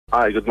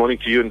Hi, good morning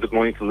to you and good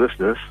morning to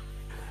listeners.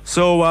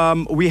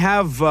 So we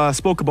have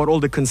spoke about all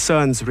the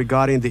concerns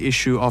regarding the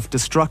issue of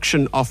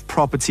destruction of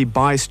property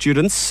by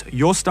students.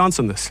 Your stance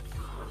on this?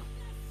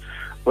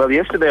 Well,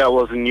 yesterday I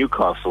was in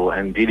Newcastle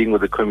and dealing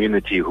with a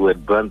community who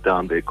had burnt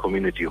down their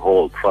community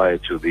hall prior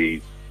to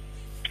the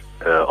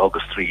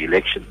August 3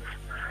 elections.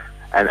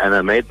 And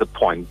I made the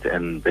point,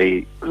 and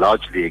they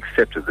largely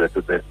accepted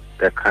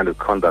that kind of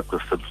conduct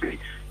was simply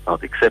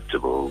not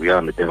acceptable. We are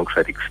in a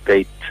democratic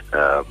state.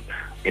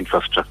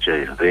 Infrastructure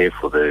is there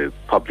for the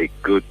public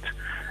good,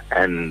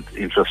 and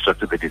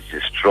infrastructure that is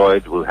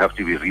destroyed will have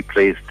to be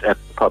replaced at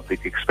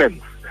public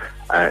expense.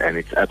 And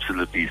it's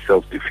absolutely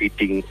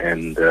self-defeating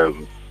and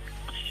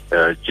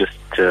just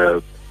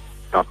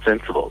not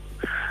sensible.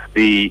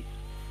 The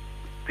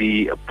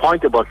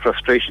point about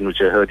frustration,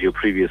 which I heard your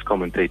previous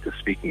commentator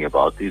speaking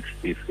about, is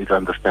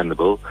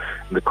understandable.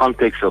 In the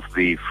context of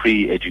the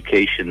free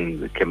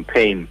education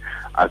campaign,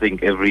 I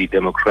think every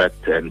Democrat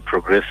and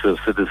progressive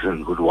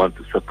citizen would want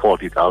to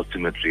support its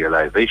ultimate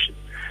realization.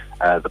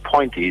 The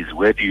point is,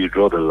 where do you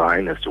draw the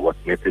line as to what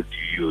methods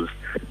you use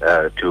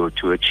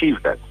to achieve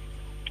that?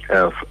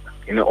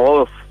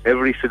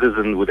 Every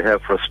citizen would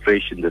have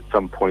frustration at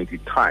some point in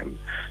time.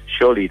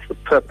 Surely it's the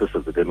purpose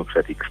of the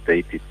democratic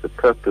state, it's the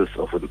purpose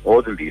of an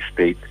orderly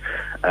state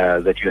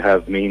that you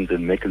have means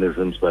and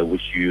mechanisms by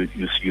which you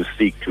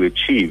seek to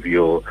achieve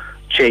your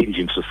change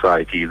in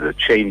society, the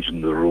change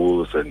in the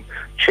rules and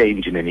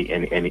change in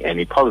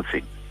any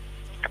policy.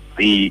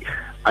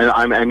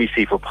 I'm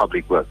MEC for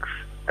Public Works,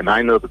 and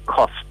I know the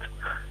cost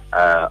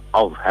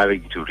of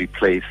having to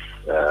replace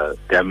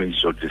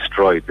damaged or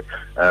destroyed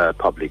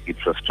public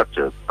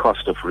infrastructure.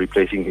 Cost of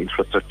replacing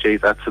infrastructure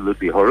is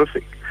absolutely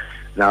horrific.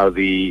 Now,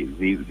 the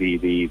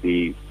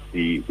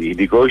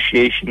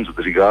negotiations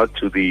with regard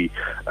to the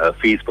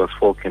Fees Plus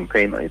 4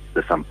 campaign,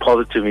 there's some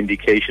positive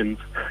indications.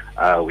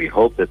 We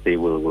hope that they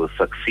will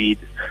succeed.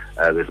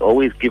 There's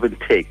always give and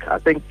take. I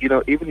think,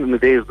 even in the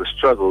days of the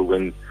struggle,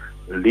 when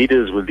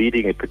leaders were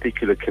leading a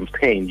particular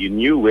campaign, you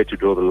knew where to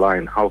draw the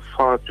line, how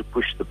far to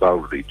push the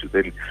boundary, to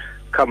then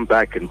come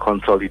back and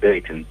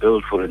consolidate and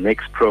build for the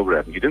next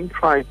program.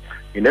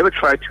 You never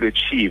tried to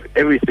achieve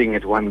everything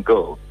at one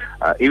go.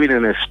 Even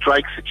in a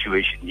strike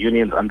situation,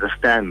 unions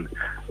understand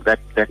that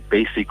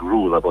basic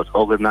rule about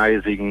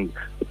organizing,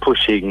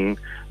 pushing,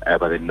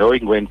 but then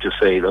knowing when to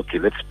say, okay,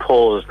 let's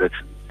pause, let's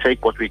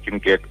take what we can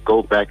get,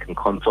 go back and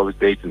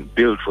consolidate and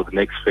build for the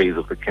next phase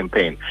of the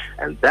campaign.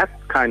 And that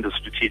kind of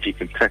strategic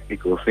and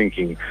tactical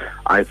thinking,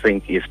 I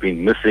think, has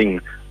been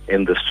missing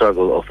in the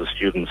struggle of the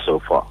students so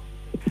far.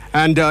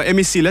 And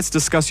MEC, let's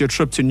discuss your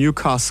trip to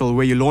Newcastle,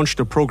 where you launched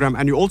a program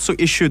and you also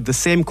issued the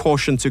same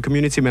caution to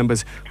community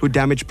members who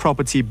damaged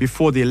property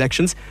before the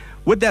elections.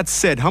 With that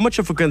said, how much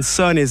of a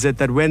concern is it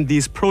that when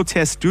these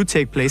protests do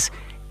take place,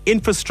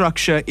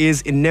 infrastructure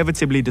is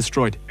inevitably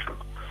destroyed?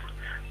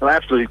 Well,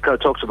 absolutely. It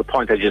talks to the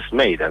point I just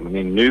made. I mean,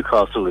 in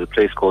Newcastle, in a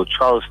place called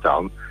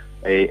Charlestown,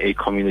 a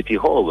community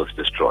hall was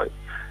destroyed.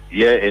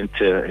 Here in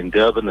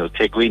Durban or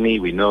Tegwini,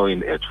 we know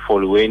at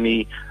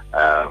Folueni,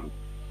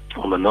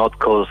 on the north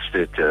coast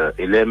at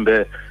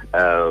Ilembe,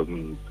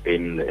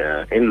 in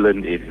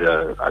inland,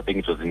 I think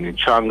it was in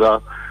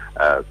Nchanga,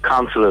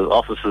 council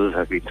offices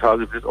have been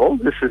targeted. All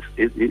this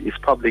is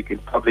public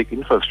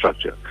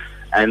infrastructure.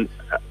 And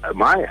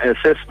my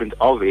assessment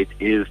of it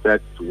is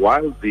that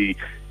while the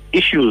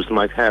issues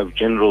might have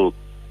general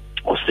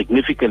or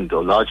significant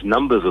or large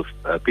numbers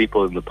of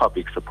people in the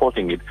public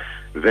supporting it,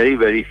 very,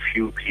 very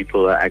few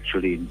people are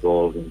actually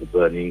involved in the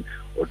burning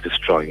or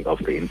destroying of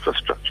the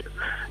infrastructure.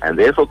 And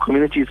therefore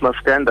communities must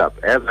stand up,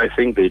 as I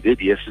think they did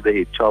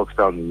yesterday at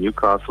Charlestown and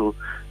Newcastle,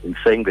 in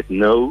saying that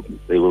no,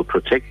 they will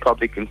protect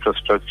public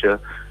infrastructure,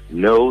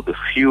 no, the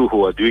few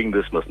who are doing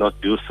this must not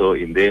do so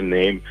in their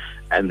name,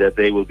 and that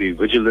they will be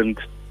vigilant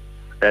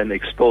and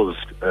expose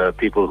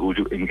people who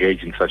do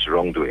engage in such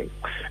wrongdoing.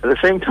 At the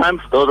same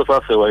time, those of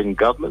us who are in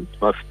government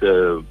must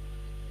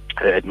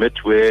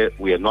admit where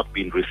we have not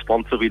been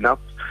responsive enough.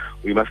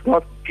 We must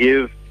not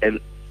give an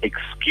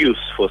excuse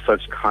for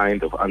such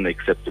kind of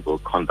unacceptable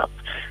conduct.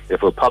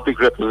 Therefore, public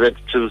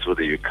representatives,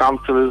 whether you're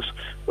councillors,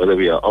 whether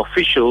we are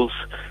officials,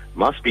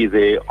 must be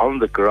there on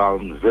the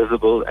ground,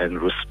 visible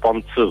and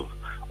responsive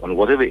on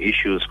whatever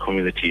issues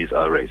communities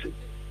are raising.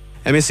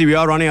 MEC, we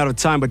are running out of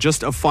time, but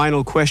just a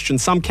final question.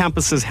 Some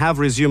campuses have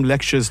resumed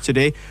lectures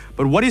today,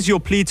 but what is your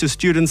plea to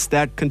students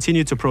that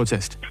continue to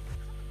protest?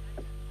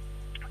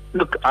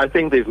 Look, I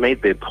think they've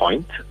made their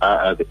point.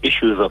 The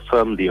issues are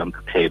firmly on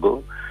the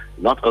table.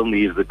 Not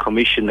only is the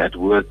Commission at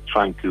work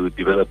trying to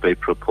develop a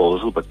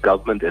proposal, but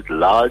government at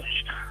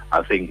large,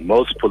 I think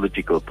most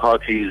political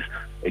parties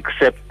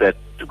accept that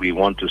we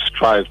want to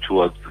strive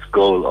towards this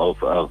goal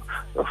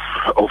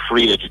of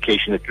free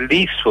education, at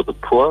least for the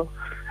poor.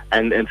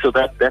 And so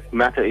that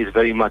matter is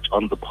very much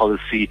on the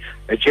policy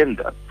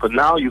agenda. For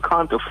now, you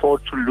can't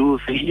afford to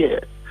lose a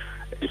year.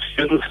 If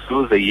students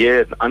lose a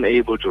year and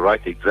unable to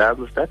write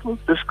exams, that will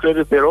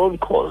discredit their own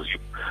cause.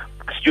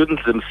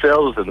 students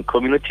themselves and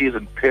communities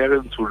and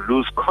parents will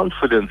lose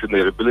confidence in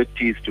their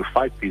abilities to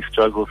fight these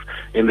struggles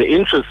in the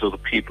interests of the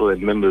people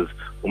and members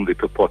whom they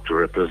purport to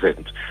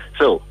represent.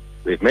 So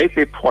they've made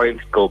their point,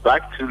 go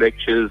back to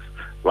lectures,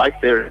 write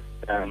their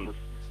exams.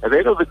 At the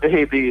end of the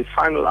day, the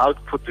final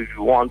output that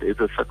you want is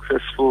a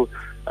successful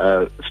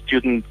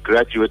student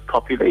graduate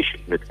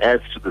population that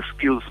adds to the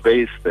skills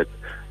base that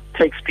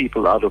takes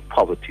people out of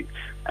poverty.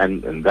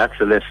 And that's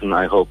a lesson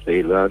I hope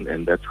they learn,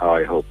 and that's how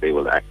I hope they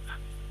will act.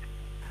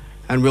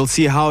 And we'll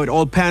see how it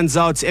all pans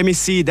out.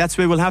 MEC, that's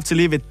where we'll have to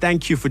leave it.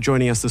 Thank you for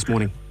joining us this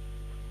morning.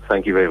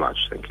 Thank you very much.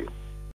 Thank you.